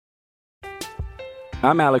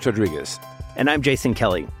I'm Alex Rodriguez. And I'm Jason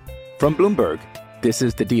Kelly. From Bloomberg, this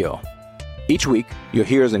is The Deal. Each week, you'll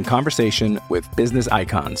hear us in conversation with business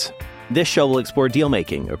icons. This show will explore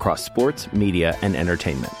deal-making across sports, media, and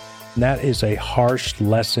entertainment. That is a harsh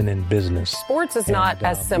lesson in business. Sports is not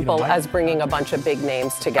as simple as bringing a bunch of big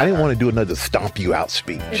names together. I didn't want to do another stomp you out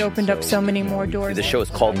speech. It opened up so many more doors. The show is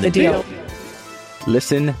called The Deal.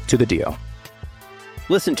 Listen to The Deal.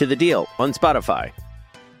 Listen to The Deal on Spotify.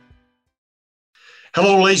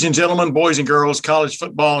 Hello, ladies and gentlemen, boys and girls, college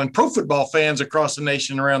football and pro football fans across the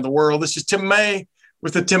nation and around the world. This is Tim May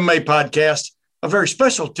with the Tim May Podcast, a very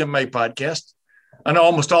special Tim May podcast. I know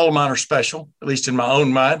almost all of mine are special, at least in my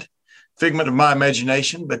own mind, figment of my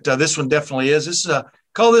imagination, but this one definitely is. This is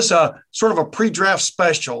call this a sort of a pre-draft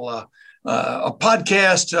special, a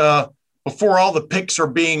podcast before all the picks are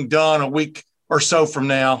being done a week or so from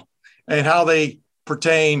now, and how they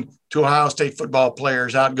pertain to Ohio State football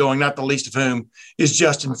players outgoing, not the least of whom is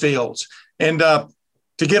Justin Fields. And to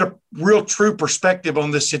get a real true perspective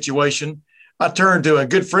on this situation, I turned to a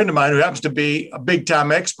good friend of mine who happens to be a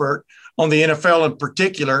big-time expert on the NFL in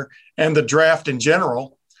particular and the draft in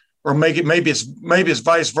general, or maybe it's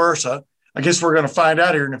vice versa. I guess we're going to find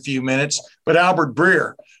out here in a few minutes. But Albert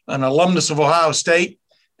Breer, an alumnus of Ohio State,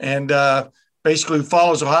 and basically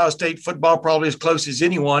follows Ohio State football probably as close as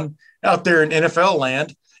anyone out there in NFL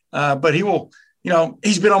land. But he will,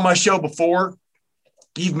 he's been on my show before.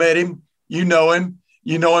 You've met him. You know him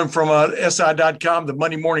from SI.com, the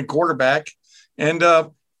Monday Morning Quarterback. And I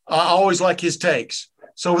always like his takes.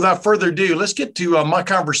 So without further ado, let's get to my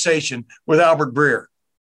conversation with Albert Breer.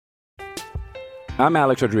 I'm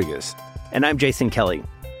Alex Rodriguez. And I'm Jason Kelly.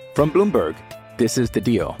 From Bloomberg, this is The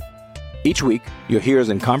Deal. Each week, you'll hear us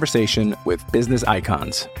in conversation with business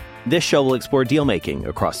icons. This show will explore deal-making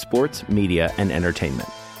across sports, media, and entertainment.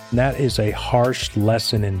 That is a harsh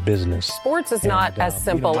lesson in business. Sports is not as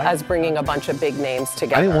simple as bringing a bunch of big names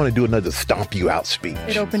together. I didn't want to do another stomp you out speech.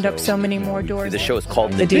 It opened up so many more doors. The show is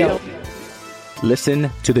called The Deal. Listen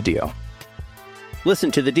to The Deal.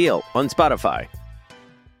 Listen to The Deal on Spotify.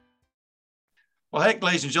 Well, heck,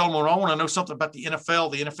 ladies and gentlemen, I want to know something about the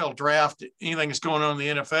NFL draft, anything that's going on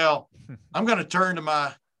in the NFL. I'm going to turn to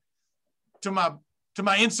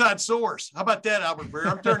my inside source. How about that, Albert Breer?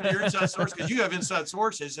 I'm turning to your inside source because you have inside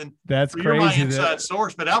sources, and that's you're crazy. My inside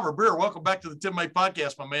source. But Albert Breer, welcome back to the Tim May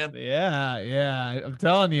Podcast, my man. Yeah. I'm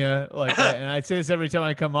telling you, and I say this every time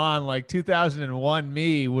I come on. 2001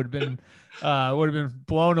 me would have been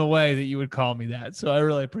blown away that you would call me that. So I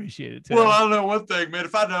really appreciate it, Tim. Well, I don't know one thing, man.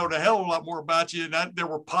 If I'd known a hell of a lot more about you, and there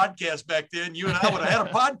were podcasts back then, you and I would have had a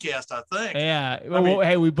podcast, I think. Yeah.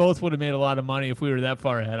 Hey, we both would have made a lot of money if we were that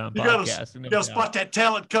far ahead on podcasting. You got to spot that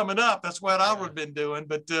talent coming up. That's what I would have been doing.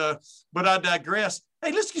 But I digress.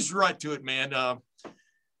 Hey, let's get right to it, man. For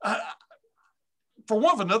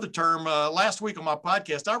want of another term, last week on my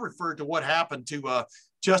podcast, I referred to what happened to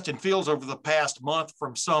Justin Fields over the past month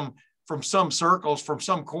from some circles, from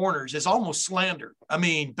some corners, is almost slander. I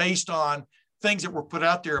mean, based on things that were put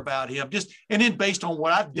out there about him, and then based on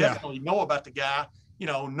what I definitely know about the guy,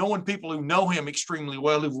 knowing people who know him extremely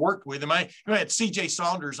well, who've worked with him. I had CJ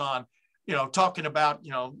Saunders on, talking about,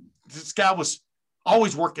 this guy was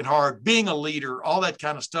always working hard, being a leader, all that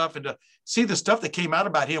kind of stuff. And to see the stuff that came out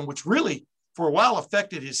about him, which really for a while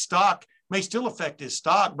affected his stock, may still affect his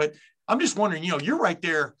stock. But I'm just wondering, you're right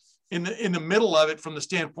there in the middle of it from the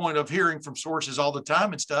standpoint of hearing from sources all the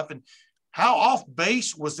time and stuff. And how off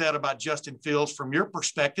base was that about Justin Fields from your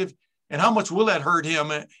perspective? And how much will that hurt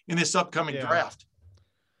him in this upcoming draft?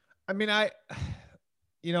 I mean,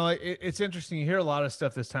 it's interesting. You hear a lot of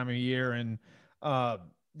stuff this time of year, and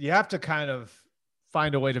you have to kind of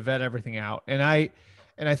find a way to vet everything out. And I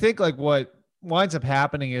think what winds up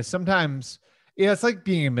happening is sometimes, it's like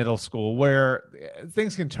being in middle school where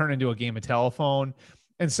things can turn into a game of telephone.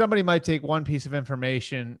 And somebody might take one piece of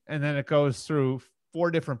information and then it goes through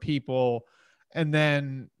 4 different people. And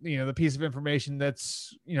then, the piece of information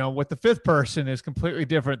that's, with the 5th person is completely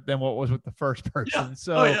different than what was with the first person. Yeah.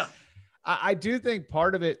 So I do think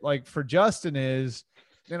part of it, for Justin is,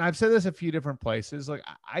 and I've said this a few different places,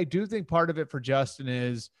 I do think part of it for Justin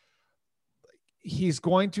is he's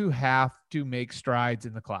going to have to make strides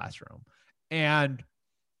in the classroom. And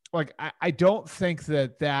I don't think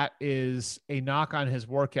that is a knock on his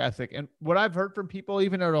work ethic. And what I've heard from people,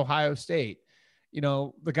 even at Ohio State,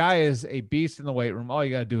 the guy is a beast in the weight room. All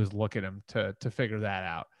you got to do is look at him to figure that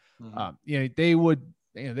out.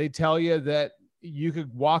 Mm-hmm. They tell you that you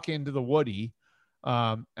could walk into the Woody.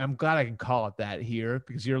 I'm glad I can call it that here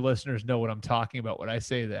because your listeners know what I'm talking about when I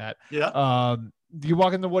say that. Yeah. you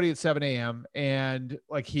walk in the Woody at 7 a.m. and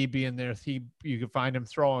like he'd be in there, you could find him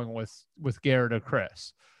throwing with Garrett or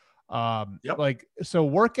Chris. Yep. Like, so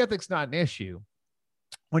work ethic's not an issue.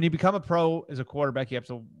 When you become a pro as a quarterback, you have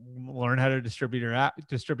to learn how to distribute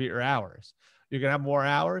your hours. You're going to have more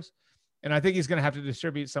hours. And I think he's going to have to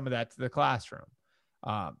distribute some of that to the classroom.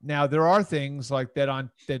 Now there are things like that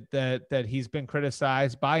that he's been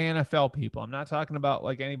criticized by NFL people. I'm not talking about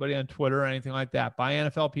like anybody on Twitter or anything like that, by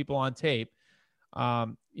NFL people on tape.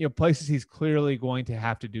 Places he's clearly going to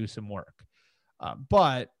have to do some work.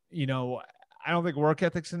 But I don't think work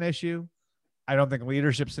ethic's an issue. I don't think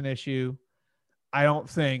leadership's an issue. I don't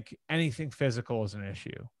think anything physical is an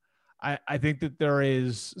issue. I think that there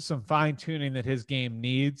is some fine tuning that his game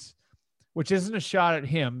needs, which isn't a shot at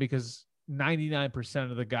him because 99%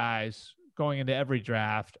 of the guys going into every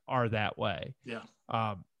draft are that way. Yeah.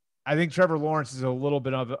 I think Trevor Lawrence is on a little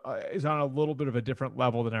bit of a different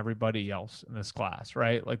level than everybody else in this class,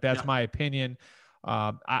 right? Like that's my opinion.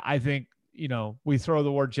 I think, we throw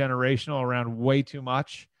the word generational around way too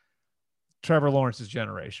much. Trevor Lawrence is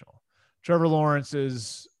generational. Trevor Lawrence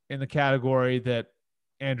is in the category that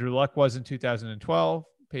Andrew Luck was in 2012,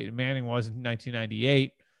 Peyton Manning was in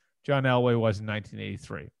 1998, John Elway was in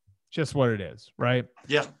 1983. Just what it is, right?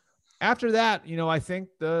 Yeah. After that, I think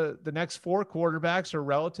the next four quarterbacks are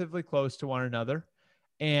relatively close to one another.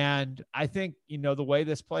 And I think, the way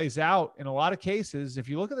this plays out in a lot of cases, if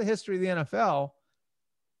you look at the history of the NFL,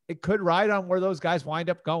 it could ride on where those guys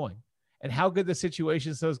wind up going and how good the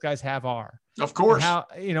situations those guys have are. Of course.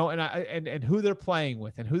 And and who they're playing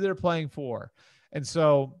with and who they're playing for. And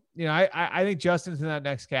so, I think Justin's in that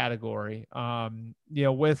next category,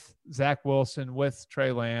 with Zach Wilson, with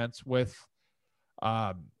Trey Lance, with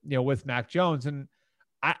Mac Jones. And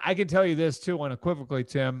I can tell you this too, unequivocally,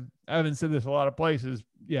 Tim, I haven't said this a lot of places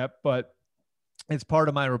yet, but it's part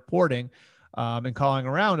of my reporting and calling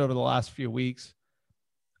around over the last few weeks.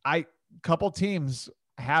 Couple teams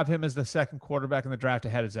have him as the second quarterback in the draft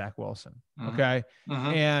ahead of Zach Wilson. Mm-hmm. Okay.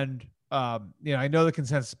 Mm-hmm. And, I know the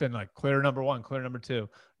consensus has been like clear number one, clear number two.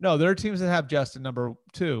 No, there are teams that have Justin number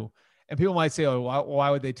two. And people might say, oh, why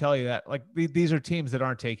would they tell you that? Like these are teams that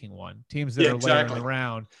aren't taking one, teams that are layering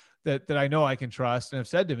around that I know I can trust and have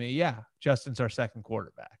said to me, yeah, Justin's our second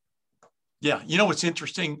quarterback. Yeah. What's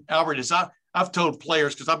interesting, Albert, is I've told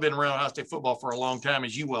players, because I've been around Ohio State football for a long time,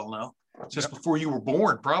 as you well know, since before you were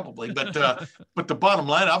born probably. But but the bottom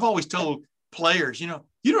line, I've always told players, you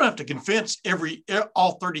don't have to convince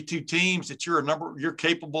all 32 teams that you're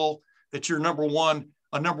capable, that you're a number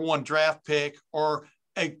one draft pick or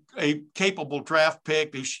a capable draft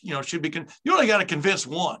pick. Should be. You only got to convince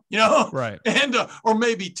one, right? And or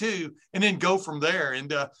maybe two, and then go from there.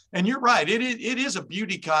 And you're right. It is a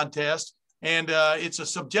beauty contest, and it's a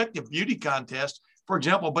subjective beauty contest, for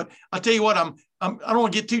example. But I'll tell you what, I don't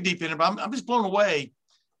want to get too deep in it, but I'm just blown away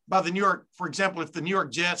by the New York, for example, if the New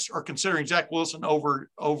York Jets are considering Zach Wilson over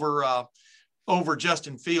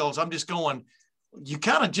Justin Fields. I'm just going, you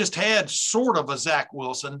kind of just had sort of a Zach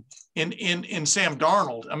Wilson in Sam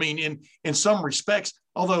Darnold. I mean, in some respects,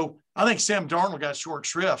 although I think Sam Darnold got short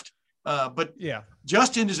shrift. But yeah,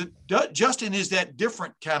 Justin is that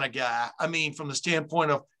different kind of guy. I mean, from the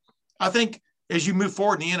standpoint of, I think as you move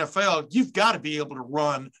forward in the NFL, you've got to be able to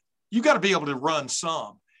run. You got to be able to run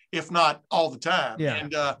some, if not all the time. Yeah.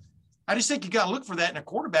 And I just think you got to look for that in a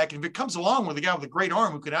quarterback. And if it comes along with a guy with a great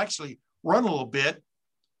arm who can actually run a little bit,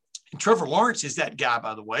 and Trevor Lawrence is that guy,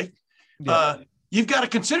 by the way, you've got to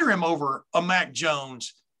consider him over a Mac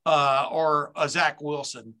Jones or a Zach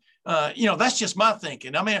Wilson. That's just my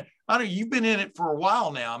thinking. I mean, you've been in it for a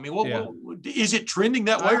while now. I mean, what is it trending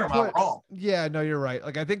that way, or am I wrong? Yeah, no, you're right.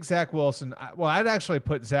 Like, I think Zach Wilson, I'd actually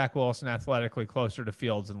put Zach Wilson athletically closer to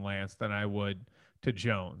Fields and Lance than I would to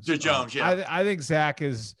Jones. Yeah. I think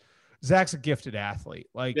Zach's a gifted athlete.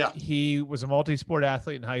 Like, he was a multi-sport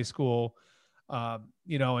athlete in high school. And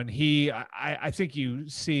I think you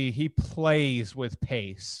see he plays with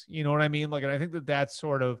pace. You know what I mean? Like, and I think that's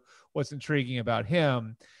sort of what's intriguing about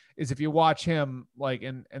him is if you watch him, like,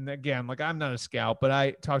 and again, like, I'm not a scout, but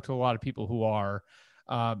I talk to a lot of people who are,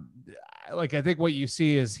 like, I think what you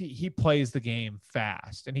see is he plays the game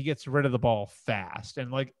fast and he gets rid of the ball fast.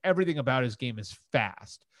 And like everything about his game is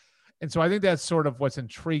fast. And so I think that's sort of what's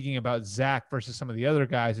intriguing about Zach versus some of the other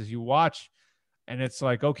guys is you watch and it's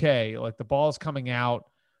like, okay, like the ball's coming out.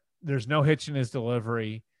 There's no hitch in his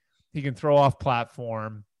delivery. He can throw off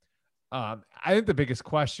platform. I think the biggest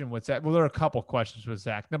question with Zach, well, there are a couple questions with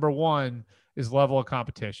Zach. Number one is level of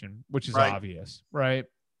competition, which is obvious, right?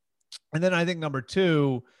 And then I think number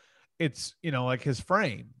two, it's, like his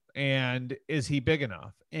frame and is he big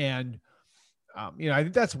enough? And I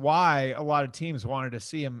think that's why a lot of teams wanted to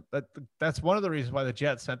see him. That's one of the reasons why the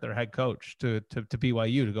Jets sent their head coach to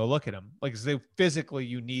BYU to go look at him. Like, physically,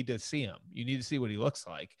 you need to see him. You need to see what he looks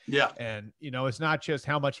like. Yeah. And, it's not just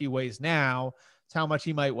how much he weighs now, it's how much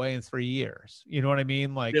he might weigh in 3 years. You know what I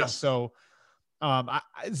mean? Like, yes. So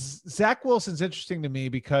Zach Wilson's interesting to me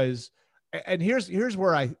because, and here's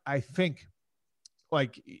where I think,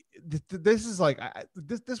 like, this is like,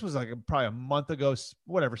 this was like probably a month ago,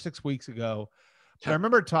 whatever, 6 weeks ago. But I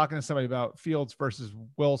remember talking to somebody about Fields versus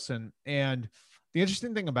Wilson. And the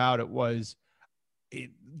interesting thing about it was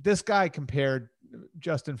this guy compared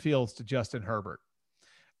Justin Fields to Justin Herbert.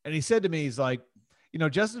 And he said to me, he's like,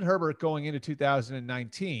 Justin Herbert going into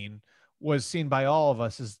 2019 was seen by all of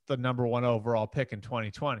us as the number 1 overall pick in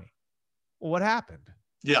 2020. Well, what happened?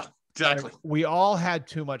 Yeah, exactly. We all had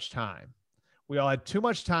too much time. We all had too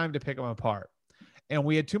much time to pick him apart, and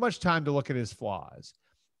we had too much time to look at his flaws,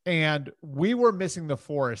 and we were missing the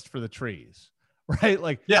forest for the trees, right?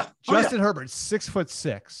 Like, Justin Herbert,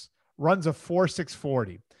 6'6", runs a 4.6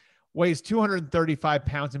 40, weighs 235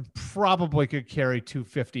 pounds, and probably could carry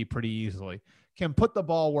 250 pretty easily. Can put the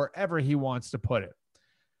ball wherever he wants to put it.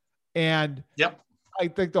 And I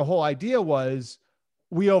think the whole idea was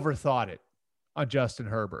we overthought it on Justin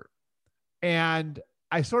Herbert. And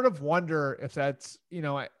I sort of wonder if that's,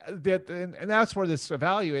 and that's where this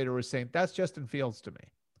evaluator was saying, that's Justin Fields to me.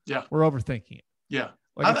 Yeah. We're overthinking it. Yeah.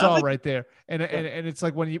 Like, it's all right there. And it's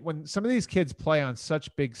like when some of these kids play on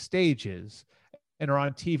such big stages and are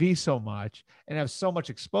on TV so much and have so much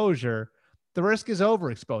exposure, the risk is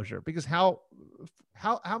overexposure, because how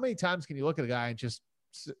many times can you look at a guy and just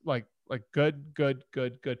like good.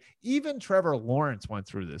 Even Trevor Lawrence went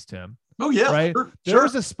through this, Tim. Oh yeah. Right. Sure. There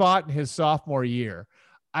was a spot in his sophomore year.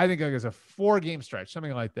 I think it was a 4-game stretch,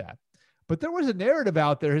 something like that. But there was a narrative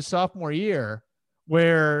out there his sophomore year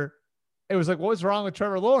where it was like, what was wrong with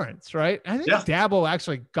Trevor Lawrence? Right. And I think Dabo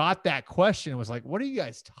actually got that question and was like, what are you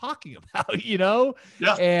guys talking about? Yeah.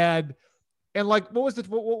 And like, what was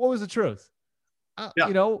the truth?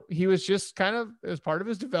 He was just kind of, as part of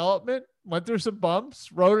his development, went through some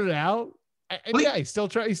bumps, wrote it out. And he's still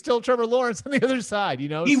Trevor Lawrence on the other side, He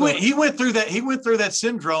went through that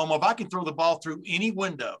syndrome of, I can throw the ball through any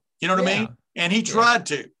window. You know what I mean? And he tried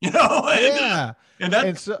to, Yeah.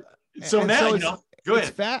 So now, go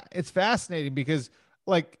ahead. It's fascinating because,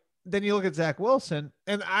 like, then you look at Zach Wilson,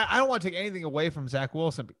 and I don't want to take anything away from Zach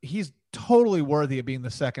Wilson. But he's totally worthy of being the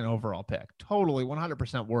 2nd overall pick. Totally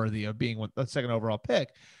 100% worthy of being the 2nd overall pick.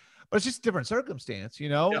 But it's just a different circumstance,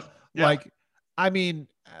 Yeah. Like, I mean,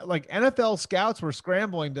 like, NFL scouts were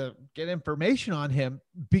scrambling to get information on him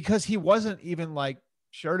because he wasn't even, like,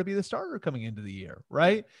 sure to be the starter coming into the year.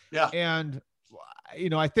 Right. Yeah. And,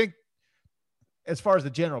 I think as far as the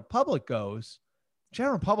general public goes,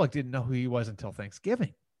 general public didn't know who he was until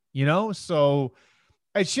Thanksgiving, so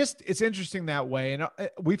it's interesting that way. And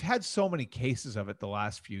we've had so many cases of it the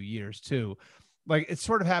last few years too. Like, it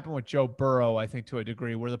sort of happened with Joe Burrow, I think, to a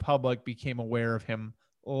degree, where the public became aware of him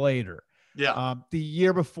later. Yeah. The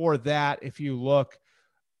year before that, if you look,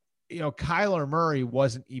 Kyler Murray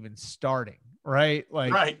wasn't even starting, right?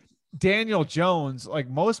 Like, right. Daniel Jones, like,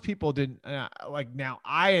 most people didn't now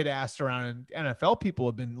I had asked around, and NFL people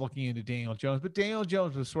have been looking into Daniel Jones, but Daniel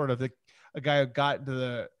Jones was sort of a guy who got into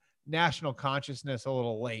the national consciousness a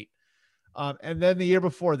little late. And then the year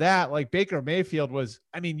before that, like, Baker Mayfield was,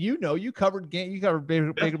 I mean, you covered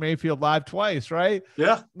Baker Mayfield live twice, right?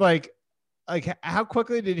 Yeah. Like, how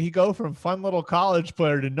quickly did he go from fun little college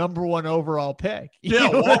player to number 1 overall pick?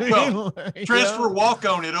 Transfer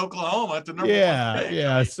walk-on at Oklahoma at the number 1 pick.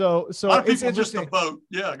 Yeah. Right? So a lot of people it's missed the boat.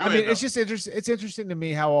 Yeah. It's just interesting. It's interesting to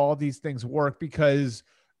me how all these things work, because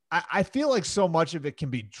I feel like so much of it can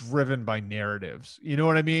be driven by narratives. You know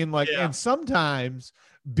what I mean? Like, and sometimes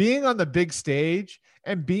being on the big stage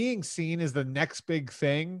and being seen as the next big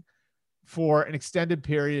thing for an extended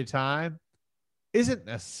period of time isn't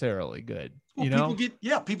necessarily good. Well,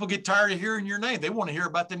 people get tired of hearing your name. They want to hear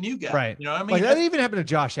about the new guy. Right. You know what I mean? Like, that even happened to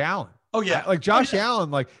Josh Allen. Oh yeah. Like, Josh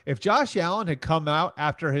Allen, like, if Josh Allen had come out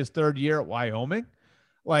after his 3rd year at Wyoming,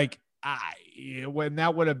 like, when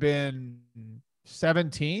that would have been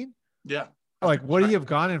 17. Yeah. Like, would he have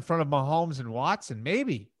gone in front of Mahomes and Watson?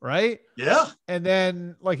 Maybe. Right. Yeah. And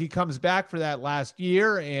then, like, he comes back for that last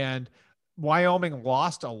year, and Wyoming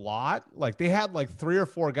lost a lot. Like, they had like 3 or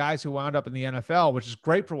 4 guys who wound up in the NFL, which is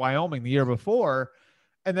great for Wyoming the year before.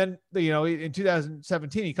 And then, in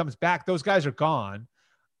 2017, he comes back. Those guys are gone.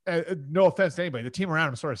 no offense to anybody, the team around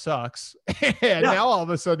him sort of sucks. And now all of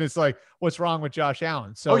a sudden it's like, what's wrong with Josh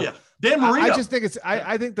Allen? So Dan Marino. I just think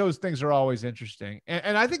I think those things are always interesting.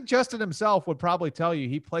 And I think Justin himself would probably tell you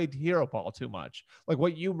he played hero ball too much. Like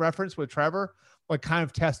what you referenced with Trevor, like kind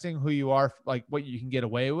of testing who you are, like what you can get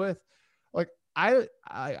away with. Like I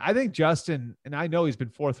think Justin, and I know he's been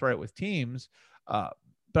forthright with teams, but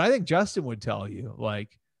I think Justin would tell you,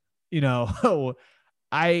 like,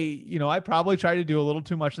 I probably tried to do a little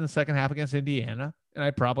too much in the second half against Indiana, and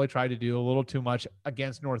I probably tried to do a little too much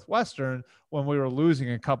against Northwestern when we were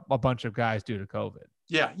losing a bunch of guys due to COVID.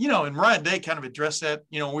 Yeah, and Ryan Day kind of addressed that.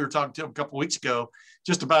 We were talking to him a couple of weeks ago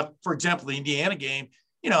just about, for example, the Indiana game.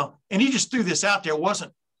 And he just threw this out there. It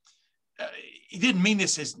wasn't. He didn't mean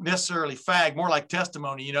this as necessarily fag, more like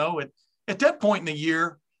testimony. At that point in the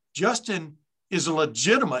year, Justin is a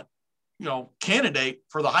legitimate candidate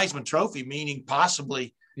for the Heisman Trophy, meaning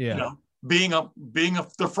possibly, being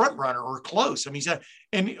the front runner or close. I mean,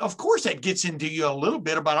 and of course that gets into you a little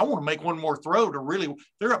bit about, I want to make one more throw to really,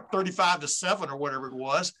 they're up 35-7 or whatever it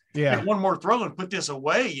was. Yeah. Make one more throw and put this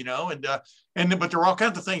away, but there were all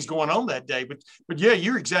kinds of things going on that day, but yeah,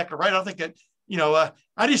 you're exactly right. I think that,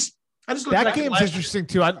 I just that game's interesting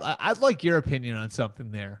too. I'd like your opinion on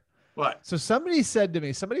something there. What? So somebody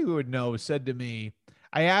who would know said to me,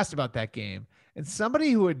 I asked about that game, and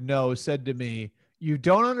somebody who would know said to me, you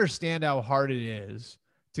don't understand how hard it is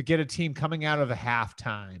to get a team coming out of a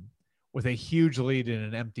halftime with a huge lead in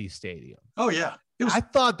an empty stadium. Oh, yeah. I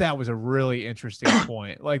thought that was a really interesting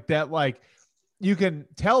point. Like that, you can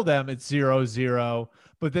tell them it's 0-0,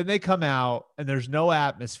 but then they come out and there's no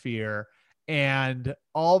atmosphere, and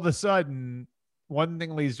all of a sudden one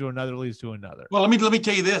thing leads to another. Well, let me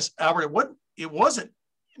tell you this, Albert, it wasn't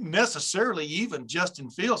necessarily even Justin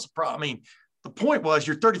Fields' problem. I mean, the point was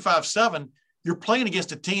you're 35-7, you're playing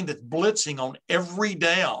against a team that's blitzing on every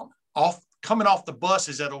down, coming off the bus,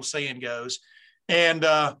 as that old saying goes. And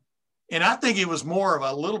I think it was more of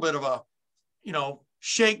a little bit of a,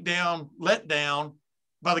 shakedown, let down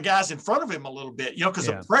by the guys in front of him a little bit, because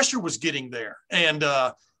the pressure was getting there. And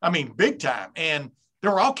big time. And there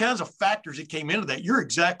were all kinds of factors that came into that. You're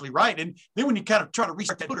exactly right. And then when you kind of try to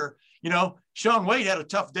restart that footer, Sean Wade had a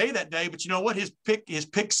tough day that day, but you know what? His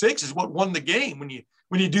pick six is what won the game when you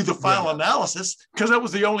do the final analysis, because that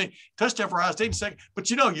was the only touchdown for Ohio State in second. But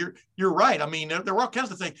you're right. I mean, there were all kinds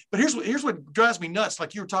of things. But here's what drives me nuts,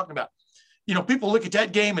 like you were talking about. People look at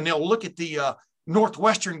that game and they'll look at the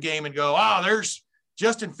Northwestern game and go, there's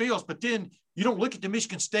Justin Fields. But then you don't look at the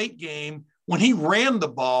Michigan State game. When he ran the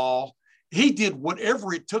ball, he did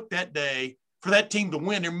whatever it took that day for that team to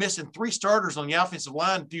win. They're missing 3 starters on the offensive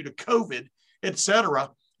line due to COVID, et cetera.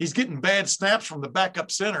 He's getting bad snaps from the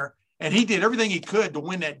backup center, and he did everything he could to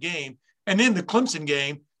win that game. And then the Clemson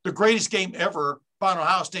game, the greatest game ever by an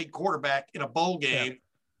Ohio State quarterback in a bowl game.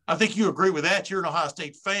 Yeah. I think you agree with that. You're an Ohio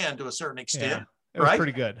State fan to a certain extent, it was right?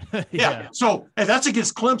 Pretty good. Yeah. So, and that's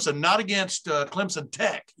against Clemson, not against Clemson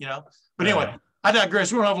Tech, But anyway, I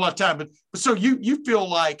digress. We don't have a lot of time, but so you feel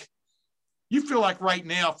like right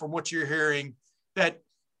now, from what you're hearing, that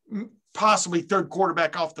possibly third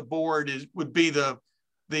quarterback off the board would be the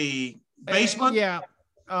basement. Yeah.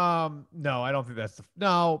 No, I don't think that's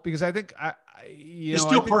because I think it's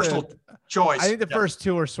still personal choice. I think the first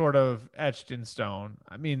two are sort of etched in stone.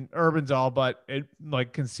 I mean, Urban's all but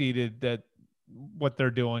conceded that what they're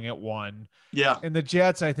doing at 1. Yeah. And the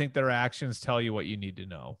Jets, I think their actions tell you what you need to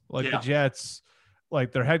know. The Jets,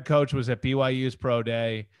 their head coach was at BYU's pro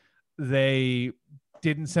day. They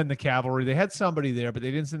didn't send the cavalry. They had somebody there, but they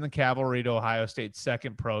didn't send the cavalry to Ohio State's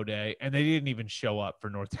second pro day, and they didn't even show up for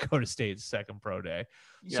North Dakota State's second pro day.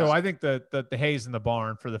 Yes. So I think the hay's in the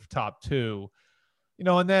barn for the top 2,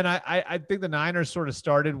 and then I think the Niners sort of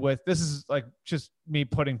started with, this is just me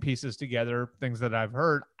putting pieces together, things that I've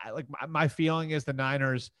heard. My feeling is the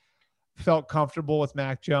Niners felt comfortable with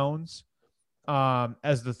Mac Jones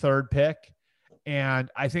as the third pick. And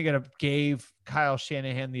I think it gave Kyle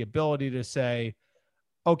Shanahan the ability to say,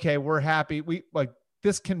 okay, we're happy.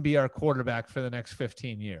 This can be our quarterback for the next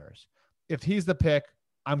 15 years. If he's the pick,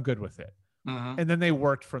 I'm good with it. Mm-hmm. And then they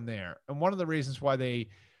worked from there. And one of the reasons why they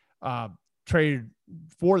traded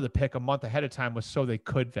for the pick a month ahead of time was so they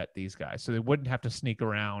could vet these guys, so they wouldn't have to sneak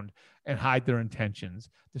around and hide their intentions,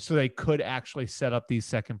 so they could actually set up these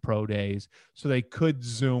second pro days, so they could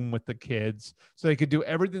Zoom with the kids, so they could do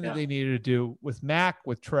everything that they needed to do with Mac,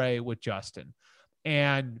 with Trey, with Justin.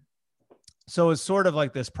 And so it's sort of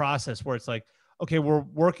like this process where it's like, okay, we're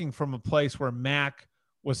working from a place where Mac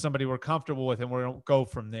was somebody we're comfortable with, and we're going to go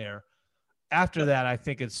from there. After that, I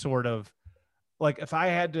think it's sort of like,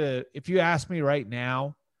 if you ask me right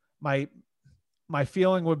now, my my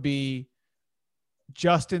feeling would be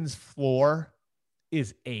Justin's floor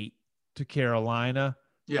is 8 to Carolina.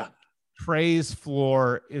 Yeah. Trey's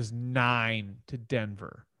floor is 9 to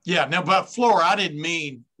Denver. Yeah. Now, but floor, I didn't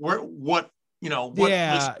mean what among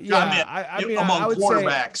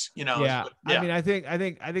quarterbacks, say,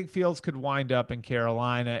 I think Fields could wind up in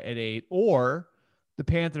Carolina at 8, or the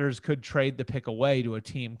Panthers could trade the pick away to a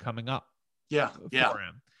team coming up. Yeah. For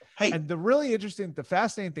him. Hey, and the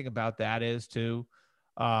fascinating thing about that is Tim,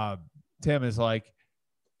 is like,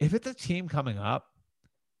 if it's a team coming up,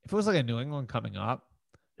 if it was like a New England coming up,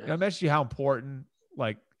 I mentioned how important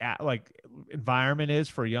like environment is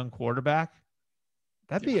for a young quarterback.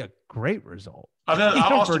 That'd be a great result.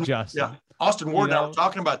 Austin, for Justin. Yeah, Austin Ward and I were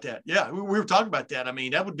talking about that. Yeah, we were talking about that. I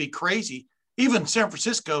mean, that would be crazy. Even San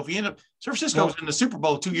Francisco, San Francisco was in the Super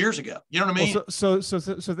Bowl 2 years ago. You know what I mean? So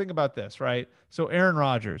think about this, right? So Aaron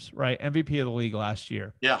Rodgers, right, MVP of the league last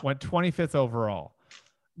year, went 25th overall.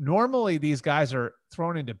 Normally, these guys are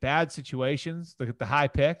thrown into bad situations, the high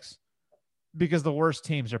picks, because the worst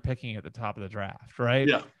teams are picking at the top of the draft, right?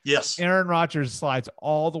 Yeah. Yes. Aaron Rodgers slides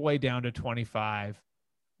all the way down to 25,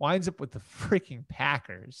 winds up with the freaking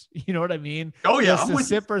Packers. You know what I mean? Oh, yeah. Gets to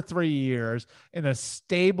sit for 3 years in a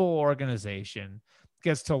stable organization,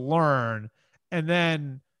 gets to learn. And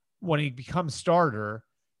then when he becomes starter,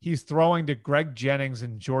 he's throwing to Greg Jennings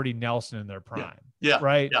and Jordy Nelson in their prime. Yeah.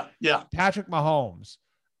 Right? Yeah. Patrick Mahomes,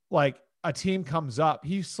 like a team comes up,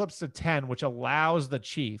 he slips to 10, which allows the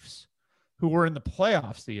Chiefs, who were in the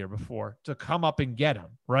playoffs the year before, to come up and get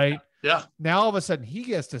him, right? Yeah. Now all of a sudden he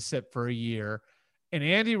gets to sit for a year, and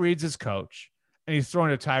Andy Reid's his coach, and he's throwing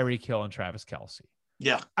to Tyreek Hill and Travis Kelce.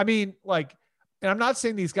 Yeah. I mean, like, and I'm not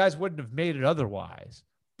saying these guys wouldn't have made it otherwise,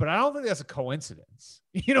 but I don't think that's a coincidence.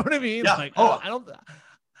 You know what I mean? Yeah. Like, I don't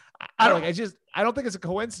think it's a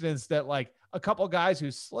coincidence that like a couple of guys who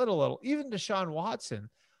slid a little, even Deshaun Watson,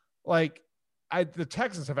 like, the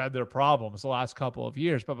Texans have had their problems the last couple of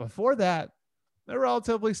years, but before that, they're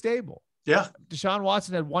relatively stable. Yeah. Deshaun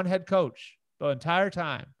Watson had one head coach the entire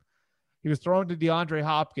time. He was thrown to DeAndre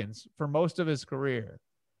Hopkins for most of his career.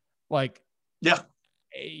 Like,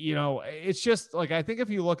 it's just like, I think if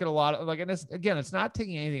you look at a lot of like, and it's not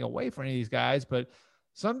taking anything away from any of these guys, but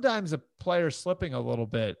sometimes a player slipping a little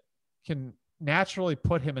bit can naturally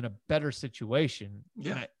put him in a better situation.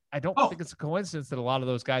 Yeah. I don't think it's a coincidence that a lot of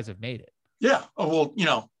those guys have made it. Yeah. Oh, well,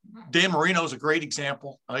 Dan Marino is a great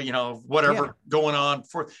example, of whatever going on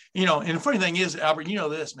for, and the funny thing is, Albert,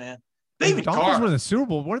 this, man, David Dolphins Carr were in the Super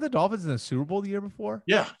Bowl. Weren't the Dolphins in the Super Bowl the year before?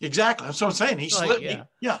 Yeah, exactly. That's what I'm saying. He slipped.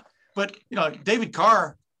 But, David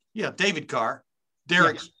Carr,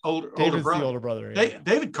 Derek's older brother. The older brother. Yeah.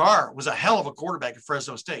 David Carr was a hell of a quarterback at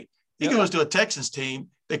Fresno State. He goes to a Texans team.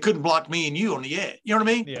 They couldn't block me and you on the edge. You know what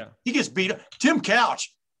I mean? Yeah. He gets beat up. Tim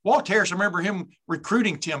Couch. Walt Harris, I remember him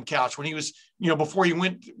recruiting Tim Couch when he was, before he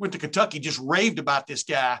went to Kentucky, just raved about this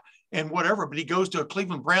guy and whatever. But he goes to a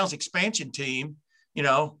Cleveland Browns expansion team,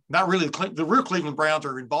 not really the real Cleveland Browns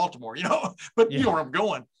are in Baltimore, but you know where I'm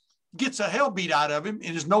going. Gets a hell beat out of him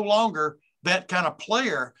and is no longer that kind of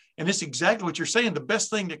player. And it's exactly what you're saying. The best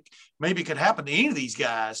thing that maybe could happen to any of these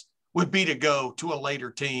guys would be to go to a later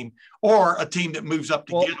team or a team that moves up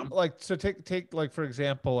to get them. Like, so take like, for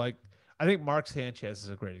example, like, I think Mark Sanchez is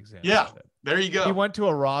a great example. Yeah, of it. There you go. He went to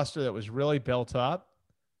a roster that was really built up,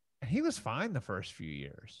 and he was fine the first few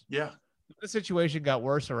years. Yeah. The situation got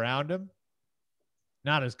worse around him.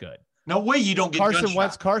 Not as good. No way you don't get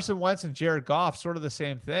Carson Wentz and Jared Goff, sort of the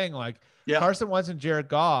same thing. Like Carson Wentz and Jared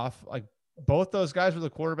Goff, like both those guys were the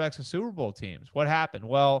quarterbacks of Super Bowl teams. What happened?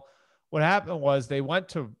 Well, what happened was they went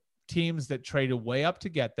to teams that traded way up to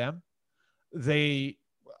get them. They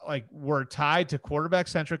were tied to quarterback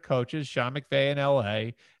centric coaches, Sean McVay in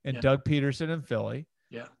LA and Doug Peterson in Philly.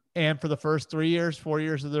 Yeah. And for the first 4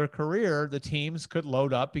 years of their career, the teams could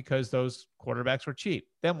load up because those quarterbacks were cheap.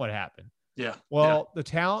 Then what happened? Yeah. Well, the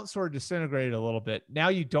talent sort of disintegrated a little bit. Now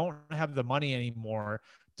you don't have the money anymore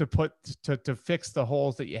to put to fix the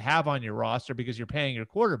holes that you have on your roster because you're paying your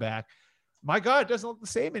quarterback. My God, it doesn't look the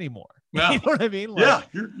same anymore. No. You know what I mean?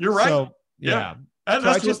 You're right. So, yeah. So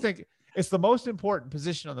I just think it's the most important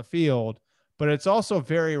position on the field, but it's also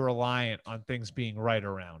very reliant on things being right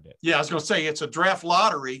around it. Yeah, I was going to say it's a draft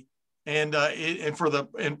lottery, but for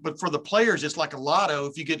the players, it's like a lotto.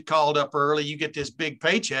 If you get called up early, you get this big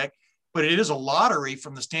paycheck. But it is a lottery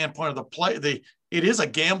from the standpoint of the play. It is a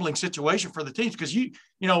gambling situation for the teams because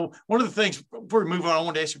one of the things before we move on, I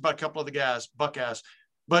wanted to ask you about a couple of the guys, Buckeyes.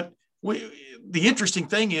 But the interesting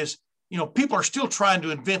thing is, people are still trying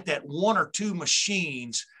to invent that one or two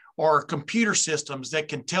machines or computer systems that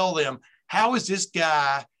can tell them how is this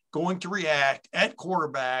guy going to react at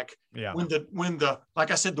quarterback Yeah. when the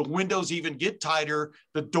like I said, the windows even get tighter,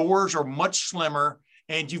 the doors are much slimmer,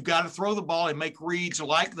 and you've got to throw the ball and make reads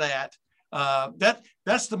like that.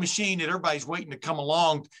 That's the machine that everybody's waiting to come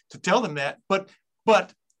along to tell them that. But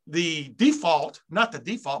the default, not the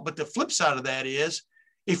default, but the flip side of that is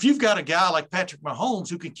if you've got a guy like Patrick Mahomes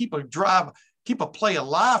who can keep a play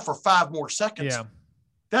alive for 5 more seconds,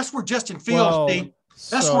 that's where Justin Fields,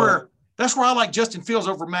 that's where I like Justin Fields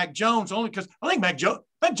over Mac Jones, only because I think Mac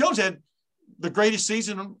Jones had the greatest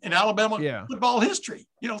season in Alabama football history,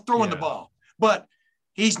 throwing the ball. But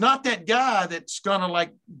he's not that guy that's going to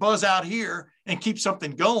like buzz out here and keep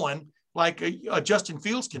something going like a Justin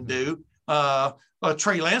Fields can do,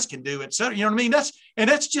 Trey Lance can do, et cetera. You know what I mean?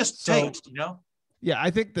 That's just taste, Yeah,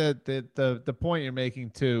 I think that the point you're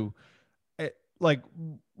making too, like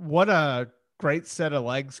what a great set of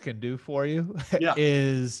legs can do for you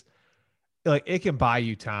is like it can buy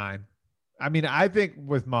you time. I mean, I think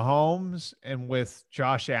with Mahomes and with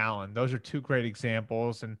Josh Allen, those are 2 great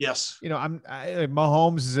examples. And yes,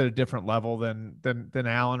 Mahomes is at a different level than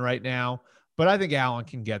Allen right now, but I think Allen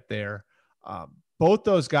can get there. Both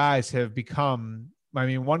those guys have become,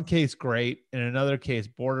 one case great, in another case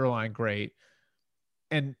borderline great,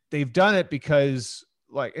 and they've done it because,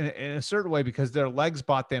 like, in a certain way, because their legs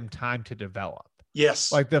bought them time to develop.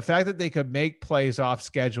 Yes. Like the fact that they could make plays off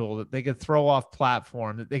schedule, that they could throw off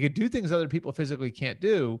platform, that they could do things other people physically can't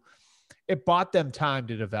do. It bought them time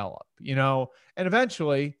to develop, and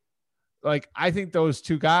eventually, like, I think those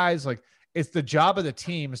 2 guys, like, it's the job of the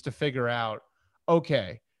team is to figure out,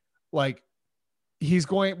 okay, like he's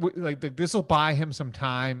going, like this will buy him some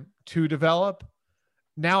time to develop.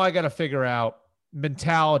 Now I got to figure out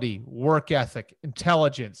mentality, work ethic,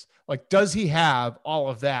 intelligence. Like, does he have all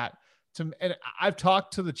of that? And I've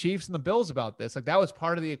talked to the Chiefs and the Bills about this. Like, that was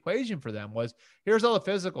part of the equation for them, was here's all the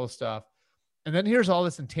physical stuff, and then here's all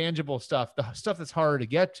this intangible stuff, the stuff that's harder to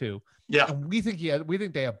get to. Yeah. And we think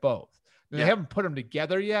they have both. And they haven't put them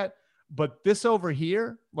together yet, but this over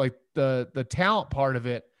here, like the talent part of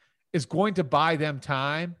it is going to buy them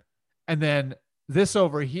time. And then this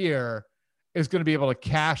over here is going to be able to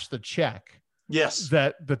cash the check. Yes.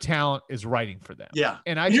 That the talent is writing for them. Yeah.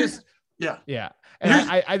 And I just, yeah. And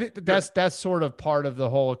I think that's sort of part of the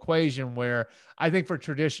whole equation, where I think for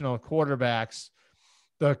traditional quarterbacks,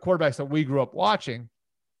 the quarterbacks that we grew up watching,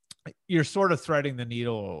 you're sort of threading the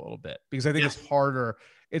needle a little bit, because I think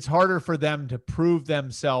it's harder for them to prove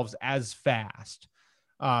themselves as fast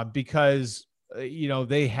because,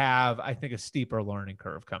 they have, I think, a steeper learning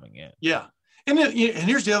curve coming in. Yeah. And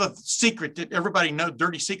here's the other secret that everybody knows,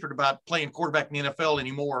 dirty secret about playing quarterback in the NFL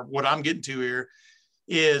anymore. What I'm getting to here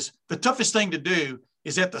is the toughest thing to do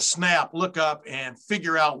is at the snap, look up and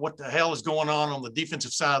figure out what the hell is going on the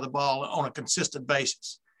defensive side of the ball on a consistent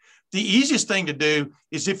basis. The easiest thing to do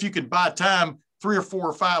is if you can buy time 3 or 4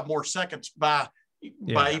 or 5 more seconds by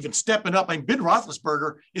even stepping up. I mean, Ben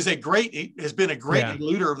Roethlisberger has been a great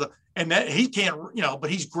eluder of and that he can't, but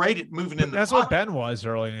he's great at moving in the That's pocket. what Ben was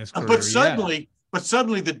early in his career. But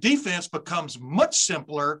suddenly the defense becomes much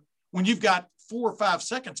simpler when you've got 4 or 5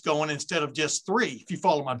 seconds going instead of just 3, if you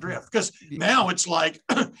follow my drift. Because now it's like,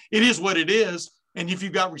 it is what it is. And if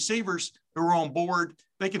you've got receivers who are on board,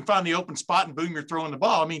 they can find the open spot and boom, you're throwing the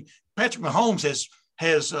ball. I mean, Patrick Mahomes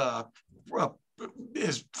has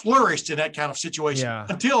flourished in that kind of situation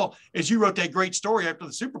until, as you wrote that great story after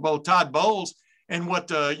the Super Bowl, Todd Bowles and what,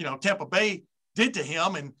 Tampa Bay did to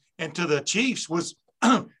him and to the Chiefs was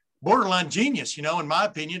borderline genius, in my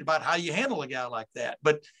opinion, about how you handle a guy like that.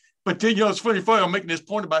 But then, it's funny. I'm making this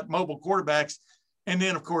point about mobile quarterbacks. And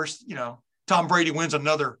then, of course, Tom Brady wins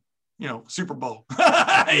another, Super Bowl.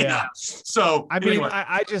 So, I mean, anyway.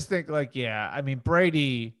 I just think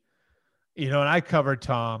Brady, and I covered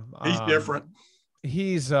Tom. He's different.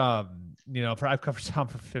 He's, I've covered Tom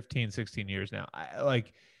for 15, 16 years now.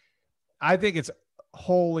 I think it's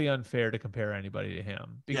wholly unfair to compare anybody to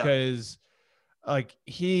him because I think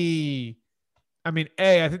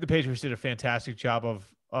the Patriots did a fantastic job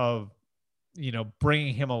of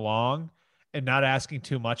bringing him along and not asking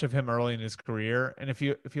too much of him early in his career. And if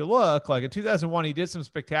you look, like in 2001, he did some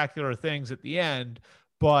spectacular things at the end,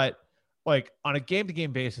 but on a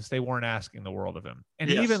game-to-game basis, they weren't asking the world of him. And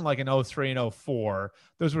even in 03 and 04,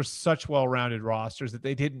 those were such well-rounded rosters that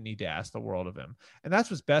they didn't need to ask the world of him. And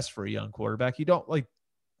that's what's best for a young quarterback. You don't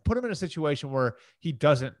put him in a situation where he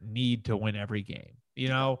doesn't need to win every game,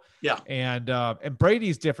 Yeah. And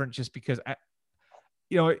Brady's different just because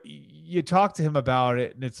you talk to him about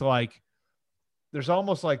it and it's there's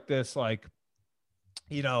almost this,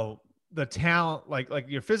 the talent, like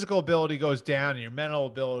your physical ability goes down and your mental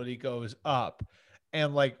ability goes up.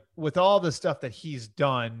 And like with all the stuff that he's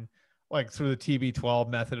done, like through the TB12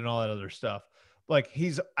 method and all that other stuff, like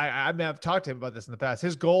I mean, I've talked to him about this in the past.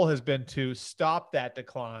 His goal has been to stop that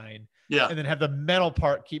decline, and then have the mental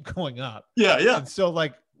part keep going up. And so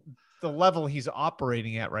like the level he's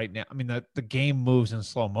operating at right now, I mean, the game moves in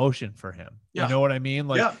slow motion for him. You know what I mean?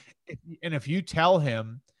 Like, if you tell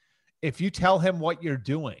him what you're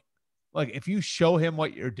doing, like if you show him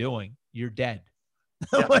what you're doing, you're dead.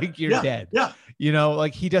 Like you're dead. You know,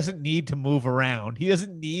 like he doesn't need to move around. He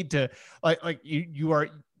doesn't need to like you are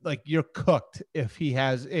like, you're cooked if he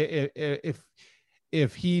has,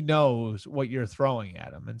 if he knows what you're throwing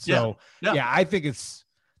at him. And so, I think it's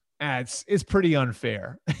pretty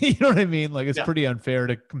unfair. You know what I mean? Like it's pretty unfair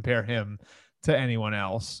to compare him to anyone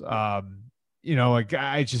else. You know, like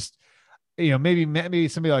I just, you know, maybe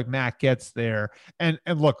somebody like Mac gets there, and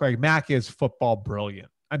look, like Mac is football brilliant.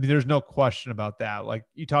 I mean, there's no question about that. Like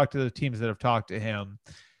you talk to the teams that have talked to him,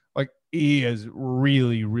 like he is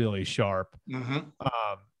really, really sharp.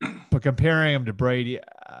 But comparing him to Brady,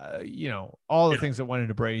 you know, all the things that went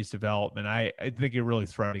into Brady's development, I think you're really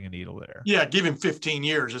threading a needle there. Yeah, give him 15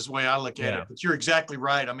 years is the way I look at it. But you're exactly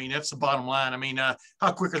right. I mean, that's the bottom line. I mean,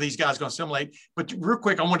 how quick are these guys going to assimilate? But real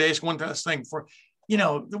quick, I wanted to ask one last thing for, you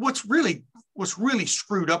know, what's really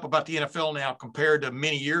screwed up about the NFL now compared to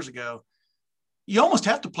many years ago. You almost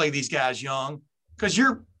have to play these guys young because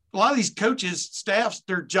a lot of these coaches, staffs,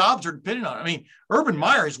 their jobs are dependent on it. I mean, Urban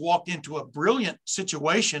Meyer has walked into a brilliant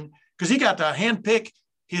situation because he got to handpick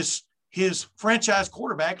his franchise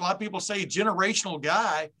quarterback. A lot of people say generational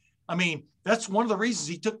guy. I mean, that's one of the reasons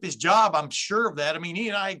he took this job. I'm sure of that. I mean, he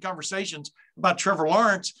and I had conversations about Trevor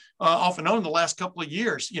Lawrence off and on in the last couple of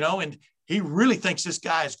years, you know, and he really thinks this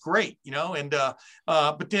guy is great, you know, and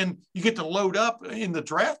but then you get to load up in the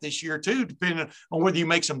draft this year too, depending on whether you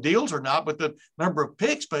make some deals or not, but the number of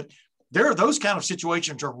picks. But those kind of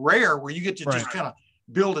situations are rare where you get to just kind of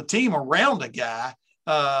build a team around a guy.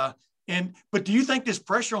 But do you think this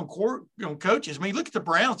pressure on coaches? I mean, look at the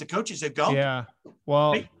Browns, the coaches they've gone. Yeah.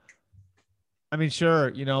 Well, I mean, sure.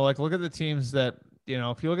 You know, like look at the teams that, you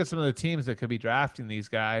know, if you look at some of the teams that could be drafting these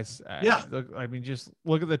guys, I mean, just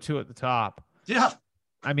look at the two at the top. Yeah.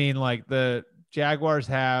 I mean, like the Jaguars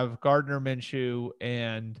have Gardner Minshew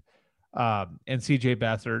and CJ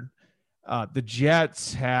Beathard. The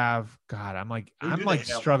Jets have, God, I'm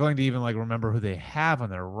struggling to even like remember who they have on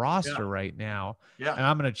their roster right now. Yeah. And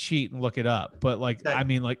I'm going to cheat and look it up. But like, I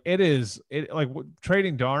mean, like like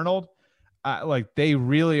trading Darnold, like they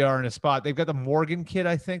really are in a spot. They've got the Morgan kid,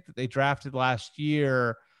 I think, that they drafted last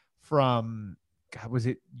year from, God, was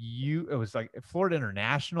it you? It was like Florida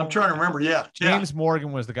International. I'm trying to remember. Yeah. James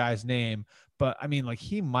Morgan was the guy's name, but I mean, like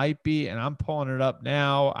he might be, and I'm pulling it up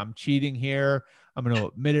now. I'm cheating here. I'm going to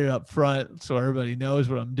admit it up front so everybody knows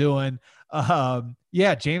what I'm doing.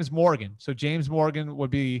 James Morgan. So James Morgan would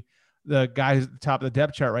be the guy who's at the top of the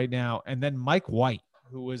depth chart right now. And then Mike White,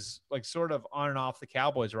 who was like sort of on and off the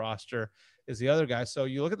Cowboys roster, is the other guy. So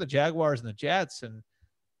you look at the Jaguars and the Jets, and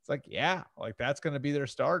it's like, like that's going to be their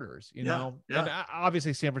starters, you know? And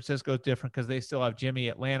obviously San Francisco is different because they still have Jimmy.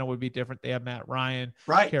 Atlanta would be different. They have Matt Ryan.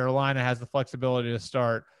 Right. Carolina has the flexibility to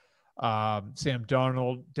start Sam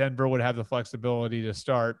Darnold. Denver would have the flexibility to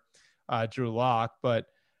start Drew Lock. But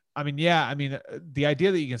I mean, the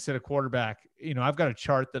idea that you can sit a quarterback, you know, I've got a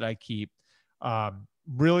chart that I keep.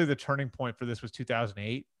 Really the turning point for this was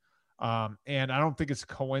 2008. And I don't think it's a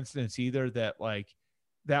coincidence either that like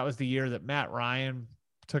that was the year that Matt Ryan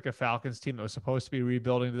took a Falcons team that was supposed to be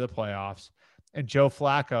rebuilding to the playoffs, and Joe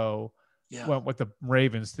Flacco went with the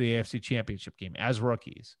Ravens to the AFC Championship game as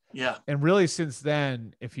rookies. Yeah. And really since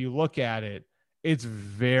then, if you look at it, it's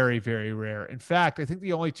very, very rare. In fact, I think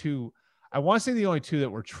the only two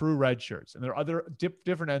that were true red shirts, and there are other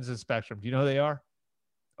different ends of the spectrum. Do you know who they are?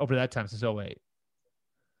 Over that time since 2008.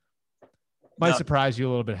 Might surprise you a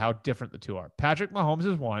little bit how different the two are. Patrick Mahomes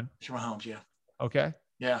is one. Mahomes, yeah. Okay.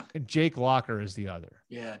 Yeah. And Jake Locker is the other.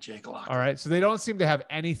 Yeah, Jake Locker. All right. So they don't seem to have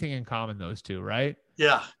anything in common, those two, right?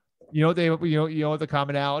 Yeah. You know what the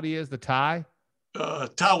commonality is? The tie?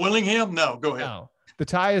 Ty Willingham? No, go ahead. No. The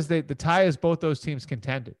tie is both those teams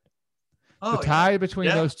contended. The tie between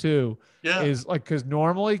those two is like, because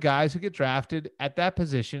normally guys who get drafted at that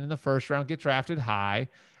position in the first round get drafted high,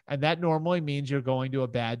 and that normally means you're going to a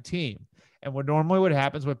bad team. And what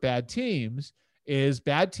happens with bad teams is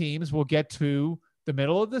bad teams will get to the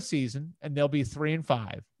middle of the season and they'll be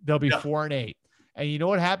 3-5. They'll be 4-8. And you know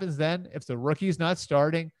what happens then? If the rookie's not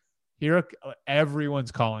starting,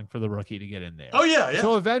 everyone's calling for the rookie to get in there. Oh yeah.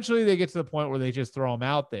 So eventually they get to the point where they just throw them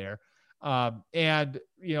out there. And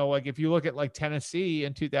you know, like if you look at like Tennessee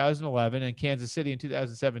in 2011 and Kansas City in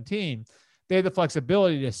 2017, they had the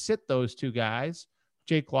flexibility to sit those two guys,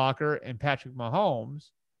 Jake Locker and Patrick Mahomes,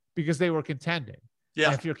 because they were contending. Yeah.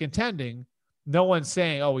 And if you're contending, no one's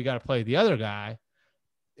saying, oh, we got to play the other guy.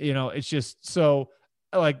 It's just so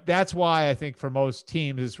like, that's why I think for most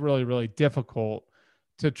teams, it's really, really difficult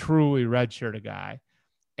to truly redshirt a guy.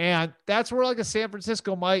 And that's where like a San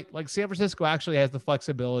Francisco San Francisco actually has the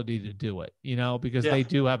flexibility to do it, because they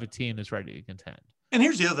do have a team that's ready to contend. And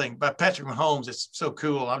here's the other thing about Patrick Mahomes. It's so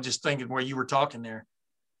cool. I'm just thinking where you were talking there.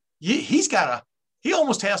 He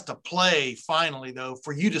almost has to play finally though,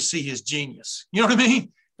 for you to see his genius. You know what I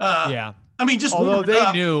mean? Yeah. I mean, just although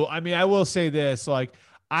they knew, I will say this, like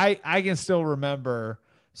I can still remember.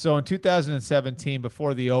 So in 2017,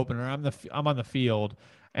 before the opener, I'm on the field,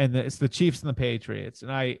 and it's the Chiefs and the Patriots.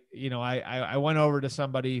 And I went over to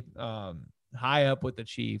somebody high up with the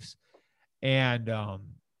Chiefs, and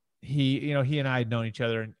he and I had known each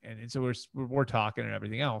other, and so we're talking and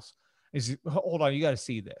everything else. He's, hold on, you got to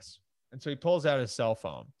see this. And so he pulls out his cell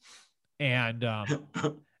phone, and now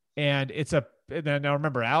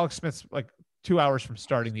remember, Alex Smith's like 2 hours from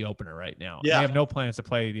starting the opener right now. Yeah. They have no plans to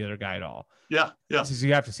play the other guy at all. Yeah. Yeah. So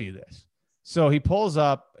you have to see this. So he pulls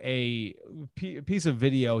up a piece of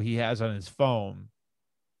video he has on his phone,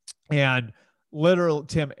 and literally,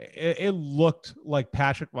 Tim, it looked like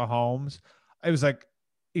Patrick Mahomes. It was like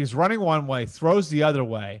he was running one way, throws the other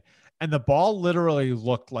way, and the ball literally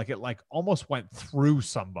looked like it almost went through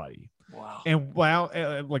somebody. Wow. And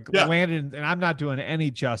landed, and I'm not doing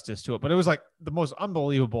any justice to it, but it was like the most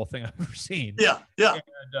unbelievable thing I've ever seen. Yeah.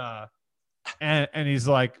 Yeah. And he's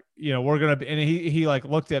like, we're going to be, and he like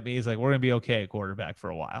looked at me. He's like, we're going to be okay at quarterback for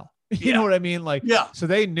a while. You know what I mean? Like, yeah. So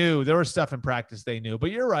they knew there was stuff in practice they knew, but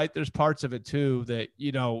you're right. There's parts of it too that,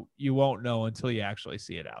 you won't know until you actually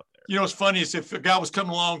see it out there. What's funny is if a guy was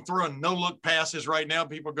coming along throwing no look passes right now,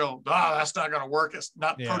 people go, that's not going to work. It's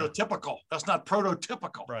not prototypical. That's not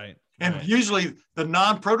prototypical. Right. And usually the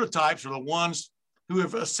non-prototypes are the ones who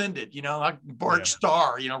have ascended, like Bart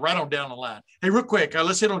Starr, right on down the line. Hey, real quick,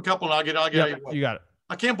 let's hit on a couple and I'll get you got it.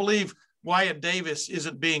 I can't believe Wyatt Davis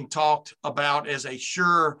isn't being talked about as a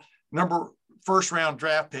sure first round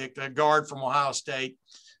draft pick, the guard from Ohio State,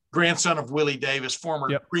 grandson of Willie Davis, former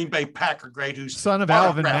Green Bay Packer great, who's son of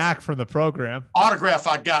Alvin Mack from the program. Autograph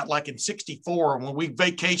I got like in '64 when we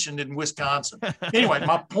vacationed in Wisconsin. Anyway,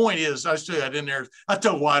 my point is, I still had in there. I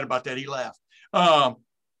told Wyatt about that. He laughed. I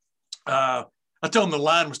told him the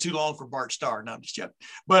line was too long for Bart Starr. No, I'm just joking.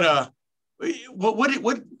 But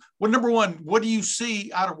what number one? What do you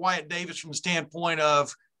see out of Wyatt Davis from the standpoint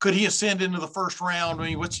of could he ascend into the first round?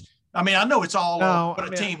 I know it's all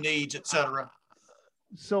what a team needs, et cetera.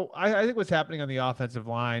 So I think what's happening on the offensive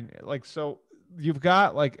line, you've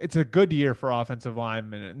got it's a good year for offensive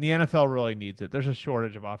linemen, and the NFL really needs it. There's a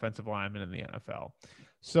shortage of offensive linemen in the NFL.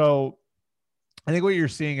 So I think what you're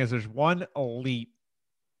seeing is there's one elite,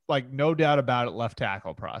 no doubt about it, left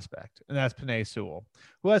tackle prospect, and that's Penei Sewell,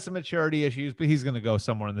 who has some maturity issues, but he's going to go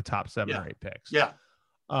somewhere in the top 7 or 8 picks. Yeah.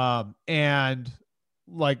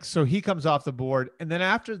 So he comes off the board, and then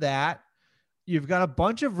after that, you've got a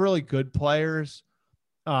bunch of really good players.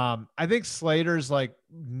 I think Slater's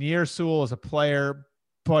near Sewell as a player,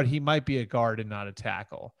 but he might be a guard and not a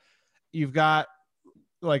tackle. You've got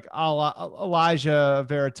Elijah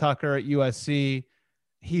Vera Tucker at USC.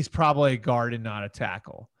 He's probably a guard and not a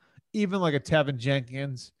tackle. Even like a Tevin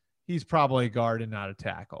Jenkins, he's probably a guard and not a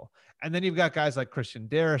tackle. And then you've got guys like Christian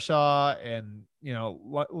Darrisaw and,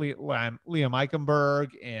 Liam Eichenberg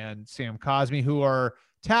and Sam Cosmi, who are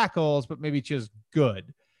tackles, but maybe just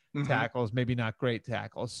good tackles, maybe not great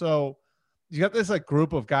tackles. So you got this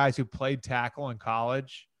group of guys who played tackle in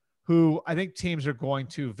college who I think teams are going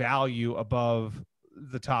to value above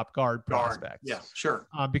the top guard prospects. Yeah, sure.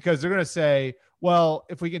 Because they're going to say, well,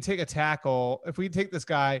 if we can take a tackle, if we can take this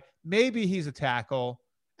guy, maybe he's a tackle.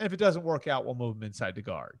 And if it doesn't work out, we'll move him inside the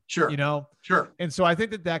guard. Sure. Sure. And so I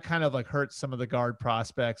think that kind of hurts some of the guard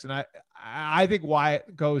prospects. And I think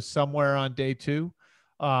Wyatt goes somewhere on day 2.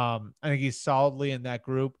 I think he's solidly in that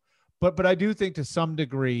group. But I do think to some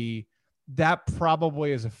degree that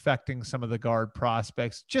probably is affecting some of the guard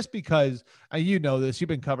prospects just because this, you've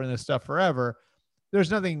been covering this stuff forever. There's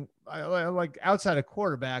nothing outside of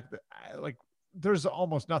quarterback, there's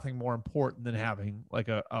almost nothing more important than having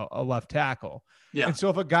a left tackle. Yeah. And so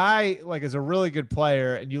if a guy is a really good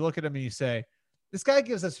player and you look at him and you say, this guy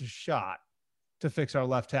gives us a shot to fix our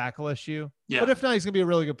left tackle issue. Yeah. But if not, he's going to be a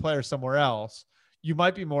really good player somewhere else. You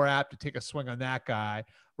might be more apt to take a swing on that guy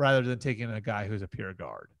rather than taking a guy who's a pure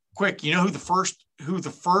guard. Quick, who the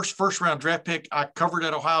first round draft pick I covered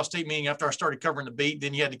at Ohio State, meaning after I started covering the beat,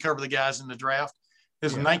 then you had to cover the guys in the draft. It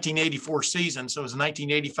was a 1984 season, so it was a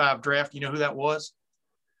 1985 draft. You know who that was?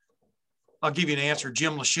 I'll give you an answer.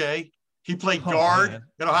 Jim Lachey. He played guard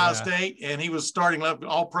at Ohio State, and he was starting left,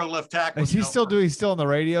 all-pro left tackle. Is he still doing? He's still on the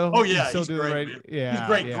radio. Oh yeah, he's great. Yeah,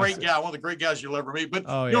 he's great guy. One of the great guys you'll ever meet. But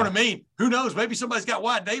you know what I mean? Who knows? Maybe somebody's got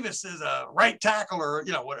Wyatt Davis as a right tackle, or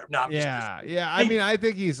whatever. No, I mean, I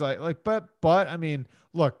think he's but I mean,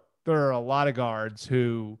 look, there are a lot of guards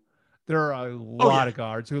who. There are a lot of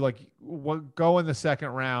guards who go in the second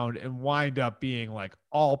round and wind up being like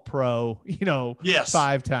all pro,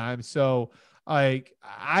 5 times. So I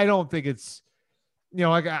don't think it's,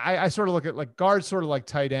 I sort of look at like guards, sort of like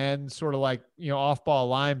tight ends, sort of like, off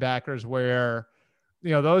ball linebackers where,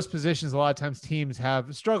 those positions, a lot of times teams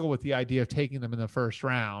have struggled with the idea of taking them in the first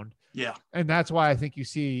round. Yeah. And that's why I think you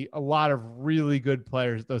see a lot of really good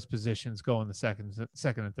players at those positions go in the second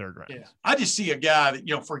and third rounds. Yeah. I just see a guy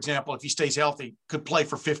that, for example, if he stays healthy, could play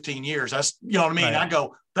for 15 years. That's, you know what I mean? Right. I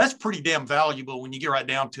go, that's pretty damn valuable when you get right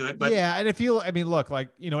down to it. But yeah. And look, like,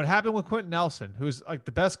 it happened with Quentin Nelson, who's like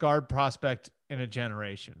the best guard prospect in a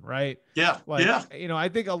generation. Right. Yeah. I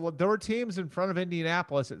think there were teams in front of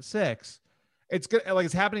Indianapolis at 6. It's good. Like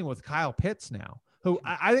it's happening with Kyle Pitts now. Who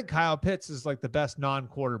I think Kyle Pitts is like the best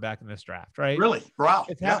non-quarterback in this draft, right? Really? Wow.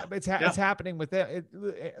 It's happening with it.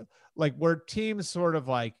 Like where teams sort of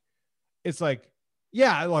like, it's like,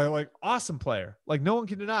 like awesome player. Like no one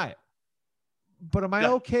can deny it. But am I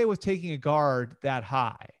okay with taking a guard that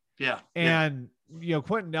high? Yeah. And,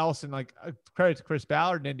 Quentin Nelson, like credit to Chris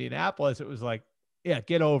Ballard in Indianapolis, it was like,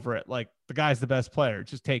 get over it. Like the guy's the best player.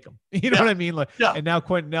 Just take him. You know what I mean? Like, and now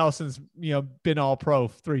Quentin Nelson's, been all pro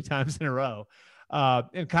 3 times in a row.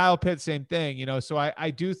 And Kyle Pitts, same thing, so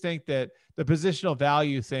I do think that the positional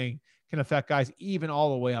value thing can affect guys even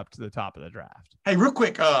all the way up to the top of the draft. Hey, real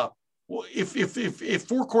quick, if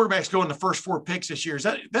 4 quarterbacks go in the first 4 picks this year,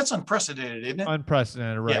 that's unprecedented, isn't it?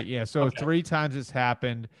 Unprecedented, right? Yeah. So 3 times it's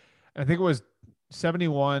happened. I think it was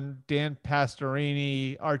 71, Dan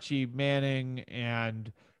Pastorini, Archie Manning,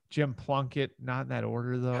 and Jim Plunkett. Not in that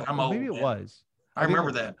order though. Maybe it was. I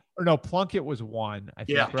remember that. Or no, Plunkett was 1, I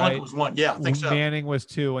think, right? Plunkett was 1. Yeah, I think so. Manning was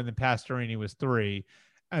 2, and then Pastorini was 3.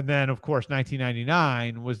 And then, of course,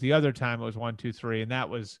 1999 was the other time it was 1, 2, 3, and that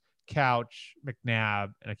was Couch,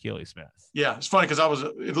 McNabb, and Akili Smith. Yeah, it's funny because I was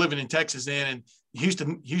living in Texas then, and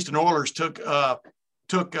Houston Oilers took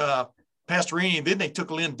Pastorini, and then they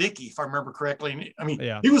took Lynn Dickey, if I remember correctly. I mean,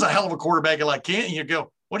 he was a hell of a quarterback at like Canton. You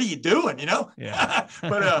go, what are you doing? Yeah.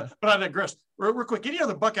 but I digress. Real quick, any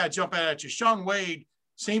other Buckeye jump out at you? Shaun Wade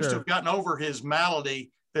seems to have gotten over his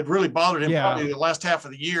malady that really bothered him probably the last half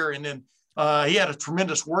of the year. And then he had a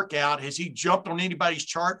tremendous workout. Has he jumped on anybody's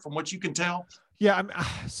chart from what you can tell? Yeah.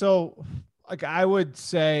 So like I would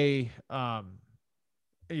say,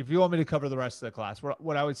 if you want me to cover the rest of the class,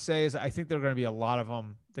 what I would say is I think there are going to be a lot of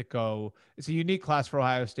them that go. It's a unique class for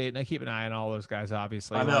Ohio State, and I keep an eye on all those guys.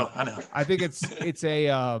 Obviously, I know. I think it's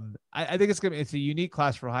a unique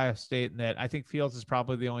class for Ohio State, in that I think Fields is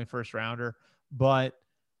probably the only first rounder, but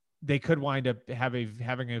they could wind up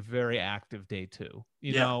having a very active day 2.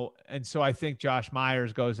 You know, and so I think Josh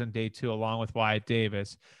Myers goes in day 2 along with Wyatt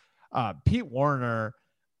Davis. Pete Werner,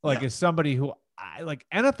 is somebody who.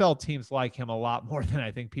 NFL teams like him a lot more than I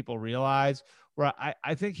think people realize, where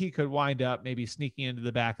I think he could wind up maybe sneaking into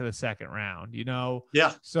the back of the second round,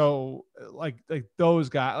 Yeah. So like those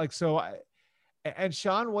guys, and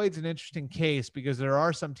Shaun Wade's an interesting case because there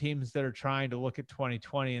are some teams that are trying to look at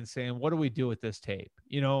 2020 and saying, what do we do with this tape?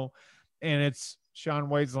 And it's Shaun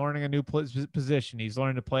Wade's learning a new position. He's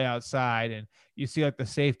learning to play outside, and you see like the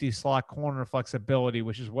safety slot corner flexibility,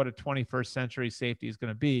 which is what a 21st century safety is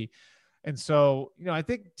going to be. And so, I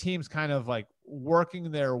think teams kind of like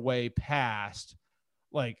working their way past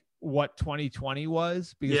like what 2020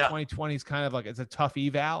 was, because 2020 is kind of like, it's a tough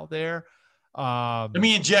eval there. Let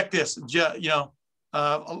me inject this,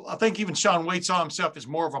 I think even Shaun Wade saw himself as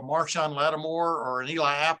more of a Marshawn Lattimore or an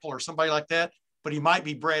Eli Apple or somebody like that, but he might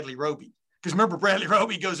be Bradley Roby. Because remember, Bradley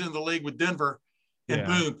Roby goes into the league with Denver, and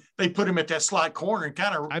boom, they put him at that slot corner and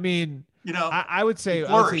kind of, I would say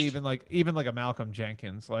even like a Malcolm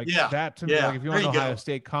Jenkins, that to me, like if you want an Ohio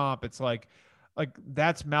State comp, it's like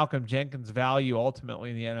that's Malcolm Jenkins' value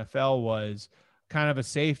ultimately in the NFL, was kind of a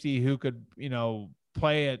safety who could,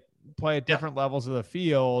 play at different levels of the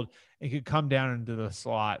field and could come down into the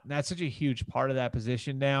slot. And that's such a huge part of that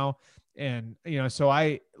position now. And, so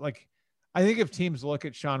I think if teams look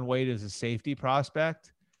at Shaun Wade as a safety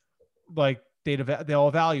prospect, like, they'll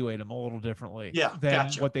evaluate him a little differently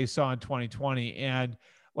than what they saw in 2020. And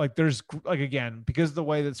like, there's like, again, because of the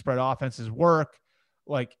way that spread offenses work,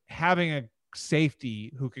 like having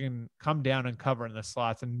safety who can come down and cover in the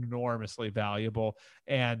slots enormously valuable.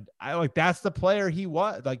 And that's the player he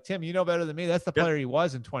was. Like, Tim, you know better than me. That's the player he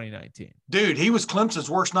was in 2019. Dude, he was Clemson's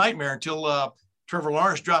worst nightmare until Trevor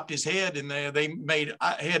Lawrence dropped his head and they made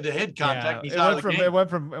head-to-head contact. Yeah, it went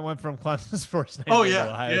from Clemson's worst nightmare to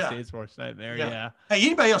Ohio State's worst nightmare. Yeah. Hey,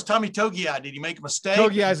 anybody else? Tommy Togiai, did he make a mistake?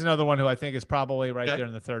 Togiai is another one who I think is probably right there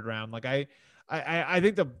in the third round. Like I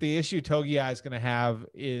think the issue Togiai is going to have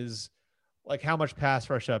is like how much pass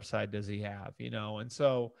rush upside does he have, And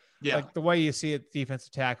so like the way you see it,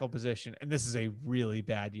 defensive tackle position, and this is a really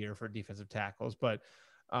bad year for defensive tackles, but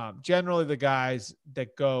generally the guys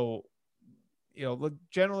that go,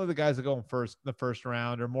 generally the guys that go in the first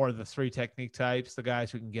round are more of the three technique types, the guys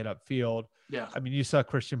who can get upfield. Yeah. I mean, you saw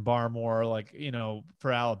Christian Barmore,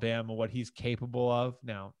 for Alabama, what he's capable of.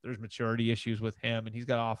 Now there's maturity issues with him and he's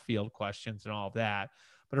got off field questions and all of that,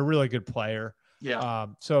 but a really good player. Yeah.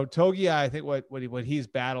 So Togiai, I think what he's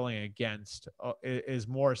battling against is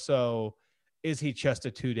more so, is he just a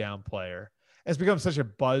 2-down player? It's become such a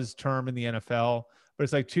buzz term in the NFL, but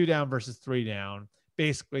it's like 2 down versus 3 down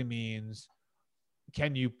basically means,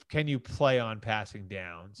 can you play on passing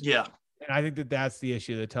downs? Yeah. And I think that's the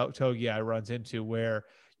issue that Togiai runs into, where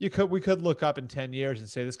we could look up in 10 years and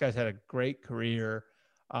say, this guy's had a great career,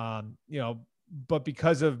 but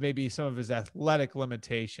because of maybe some of his athletic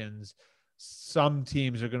limitations, some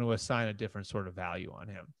teams are going to assign a different sort of value on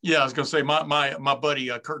him. Yeah, I was going to say my buddy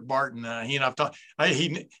Kirk Barton, he and I've talked.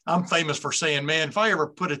 I'm famous for saying, man, if I ever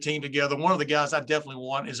put a team together, one of the guys I definitely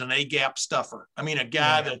want is an A-gap stuffer. I mean, a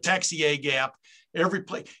guy that attacks the A-gap every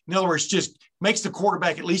play. In other words, just makes the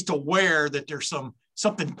quarterback at least aware that there's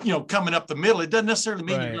something coming up the middle. It doesn't necessarily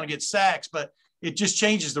mean you're going to get sacks, but it just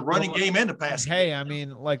changes the running game and the passing game. I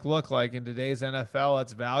mean, like in today's NFL,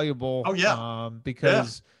 that's valuable. Oh yeah,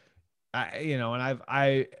 because.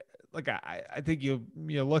 I think you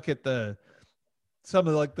look at some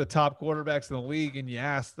of the top quarterbacks in the league and you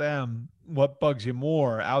ask them what bugs you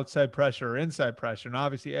more, outside pressure or inside pressure. And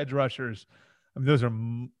obviously edge rushers, those are,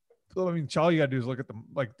 all you gotta do is look at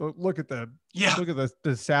the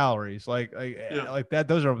salaries, like that.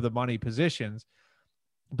 Those are the money positions,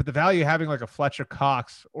 but the value of having like a Fletcher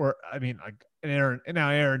Cox or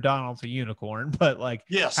Aaron Donald's a unicorn, but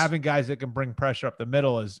having guys that can bring pressure up the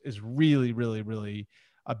middle is really, really, really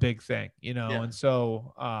a big thing, And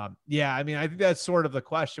so, I think that's sort of the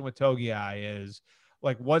question with Togiai is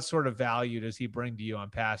like, what sort of value does he bring to you on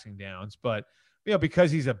passing downs? But,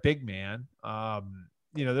 because he's a big man,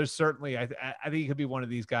 there's certainly, I think he could be one of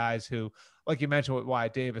these guys who, like you mentioned with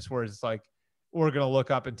Wyatt Davis, where it's like, we're going to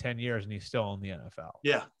look up in 10 years and he's still in the NFL.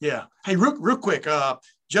 Yeah. Yeah. Hey, real quick,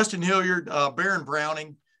 Justin Hilliard, Baron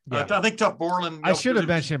Browning. I think Tuf Borland. I should have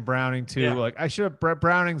mentioned Browning too. Yeah.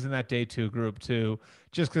 Browning's in that day 2 group too,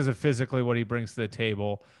 just because of physically what he brings to the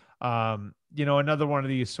table. Another one of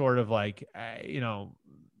these sort of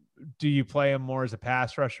do you play him more as a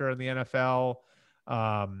pass rusher in the NFL?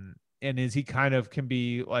 And is he kind of can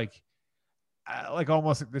be like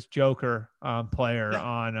almost like this Joker player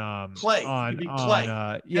on play. So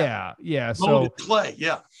play.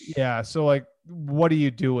 Yeah. So what do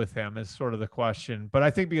you do with him is sort of the question. But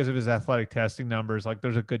I think because of his athletic testing numbers,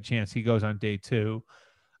 there's a good chance he goes on day 2.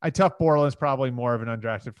 Tuf Borland's probably more of an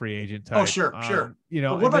undrafted free agent type. Oh, sure.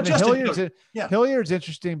 What about Justin? Hilliard's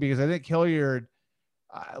interesting because I think Hilliard,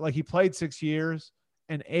 he played 6 years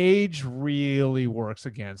and age really works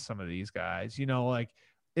against some of these guys.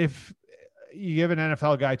 If you give an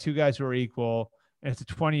NFL guy 2 guys who are equal and it's a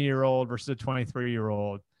 20-year-old versus a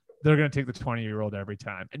 23-year-old, they're going to take the 20-year-old every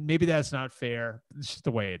time. And maybe that's not fair. It's just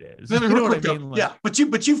the way it is.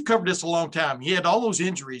 But you've covered this a long time. He had all those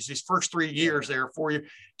injuries his first 3 years there for you.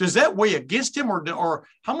 Does that weigh against him or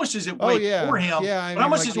how much does it weigh for him? Yeah. How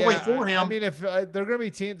much does it weigh for him? I mean, if there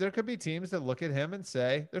could be teams that look at him and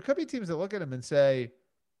say,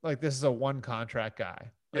 this is a one contract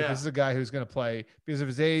guy. This is a guy who's going to play because of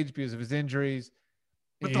his age, because of his injuries.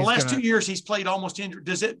 But the last 2 years he's played almost injured.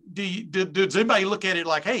 Does anybody look at it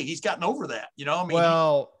like, hey, he's gotten over that?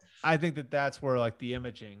 I think that's where the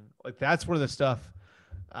imaging, that's where the stuff,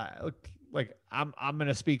 I'm going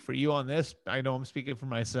to speak for you on this. I know I'm speaking for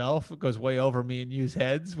myself. It goes way over me and you's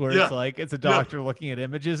heads where it's a doctor looking at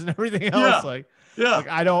images and everything else.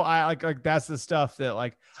 That's the stuff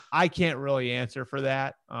that I can't really answer for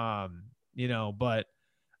that. But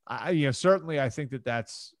certainly I think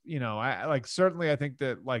that's, certainly I think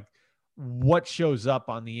that what shows up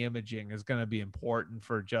on the imaging is going to be important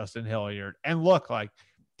for Justin Hilliard. And look,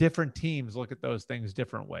 different teams look at those things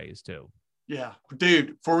different ways too. Yeah,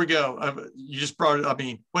 dude, before we go, you just brought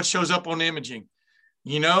it. What shows up on the imaging,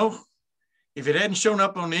 if it hadn't shown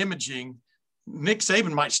up on the imaging, Nick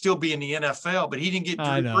Saban might still be in the NFL, but he didn't get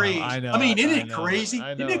Drew Brees. I mean, isn't it crazy?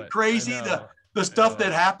 Isn't it crazy the stuff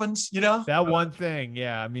that happens, you know? That one thing,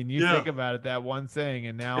 yeah. I mean, you think about it, that one thing,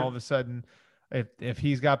 and now all of a sudden, if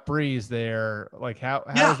he's got Brees there, like how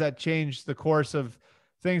does that change the course of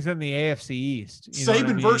things in the AFC East? You know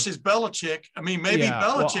Saban versus Belichick. I mean, maybe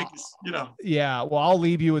Belichick is, you know. Yeah. Well, I'll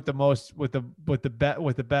leave you with the best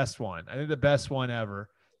one. I think the best one ever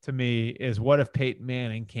to me is what if Peyton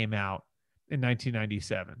Manning came out in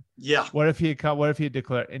 1997? Yeah. What if he had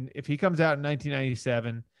declared, and if he comes out in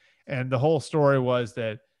 1997, and the whole story was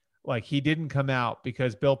that like he didn't come out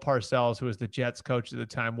because Bill Parcells, who was the Jets coach at the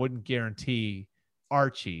time, wouldn't guarantee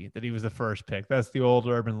Archie that he was the first pick. That's the old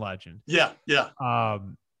urban legend. Yeah.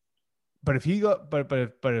 But if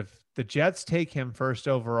if the Jets take him first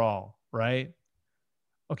overall, right?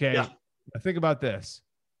 Okay. Yeah. Think about this.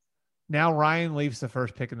 Now Ryan leaves the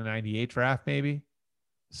first pick in the 98 draft, maybe.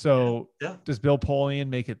 So does Bill Polian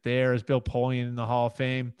make it there? Is Bill Polian in the Hall of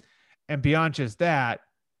Fame? And beyond just that,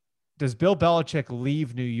 does Bill Belichick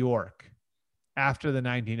leave New York after the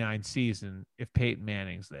 99 season if Peyton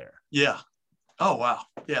Manning's there? Yeah. Oh, wow.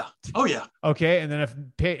 Yeah. Oh, yeah. Okay. And then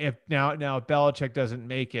if now Belichick doesn't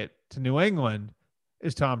make it to New England,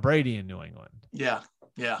 is Tom Brady in New England? Yeah.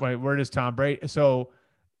 Yeah. Right. Where does Tom Brady? So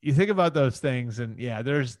you think about those things, and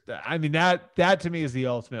that to me is the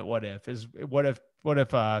ultimate what if. Is what if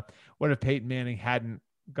Peyton Manning hadn't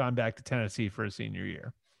gone back to Tennessee for his senior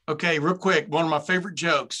year? Okay, real quick, one of my favorite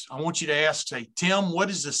jokes. I want you to say, Tim, what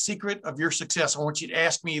is the secret of your success? I want you to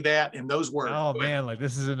ask me that in those words. Oh, man, like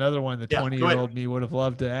this is another one the 20-year-old me would have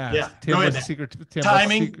loved to ask. Yeah, Tim, what's the secret? Tim,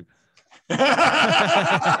 timing. There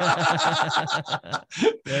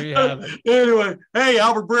you have it. Anyway, hey,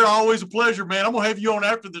 Albert Breer, always a pleasure, man. I'm going to have you on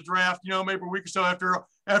after the draft, maybe a week or so after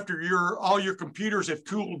all your computers have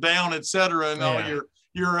cooled down, et cetera, and all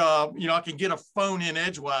your I can get a phone in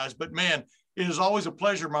edgewise. But, man, it is always a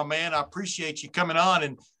pleasure, my man. I appreciate you coming on.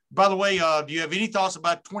 And by the way, do you have any thoughts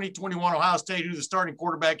about 2021 Ohio State, who the starting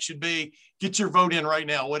quarterback should be? Get your vote in right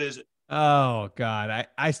now. What is it? Oh, God.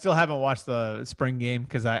 I still haven't watched the spring game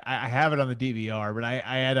because I have it on the DVR, but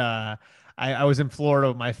I was in Florida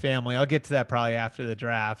with my family. I'll get to that probably after the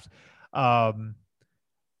draft.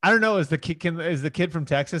 I don't know. Is the kid from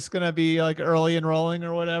Texas going to be like early enrolling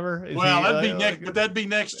or whatever? That'd be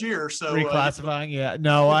next year. So reclassifying. Yeah.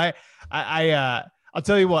 No, I'll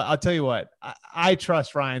tell you what. I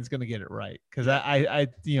trust Ryan's going to get it right because I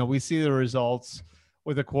we see the results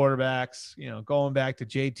with the quarterbacks. Going back to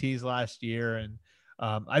JT's last year, and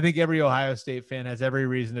I think every Ohio State fan has every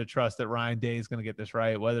reason to trust that Ryan Day is going to get this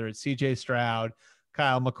right, whether it's C.J. Stroud,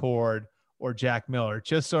 Kyle McCord, or Jack Miller.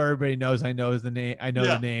 Just so everybody knows, I know the name. I know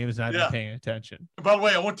the names, and I've been paying attention. By the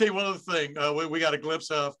way, I want to tell you one other thing. We got a glimpse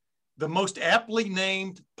of. The most aptly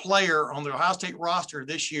named player on the Ohio State roster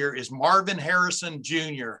this year is Marvin Harrison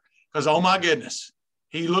Jr. Because, oh, my goodness,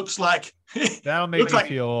 he looks like – that'll make me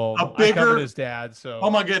feel old. I covered his dad, so – oh,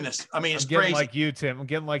 my goodness. I mean, it's crazy. I'm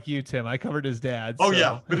getting like you, Tim. I covered his dad. Oh,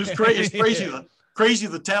 yeah. But it's crazy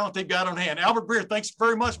the talent they've got on hand. Albert Breer, thanks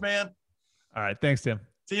very much, man. All right. Thanks, Tim.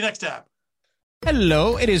 See you next time.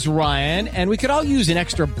 Hello, it is Ryan, and we could all use an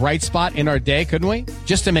extra bright spot in our day, couldn't we?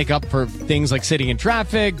 Just to make up for things like sitting in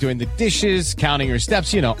traffic, doing the dishes, counting your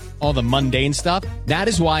steps, all the mundane stuff. That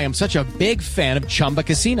is why I'm such a big fan of Chumba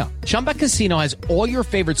Casino. Chumba Casino has all your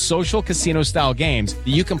favorite social casino-style games that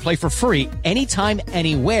you can play for free anytime,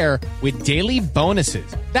 anywhere with daily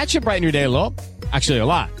bonuses. That should brighten your day a little. Actually, a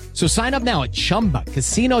lot. So sign up now at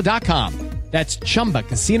ChumbaCasino.com. That's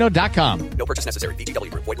ChumbaCasino.com. No purchase necessary.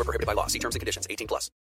 VGW Group. Void where prohibited by law. See terms and conditions. 18+.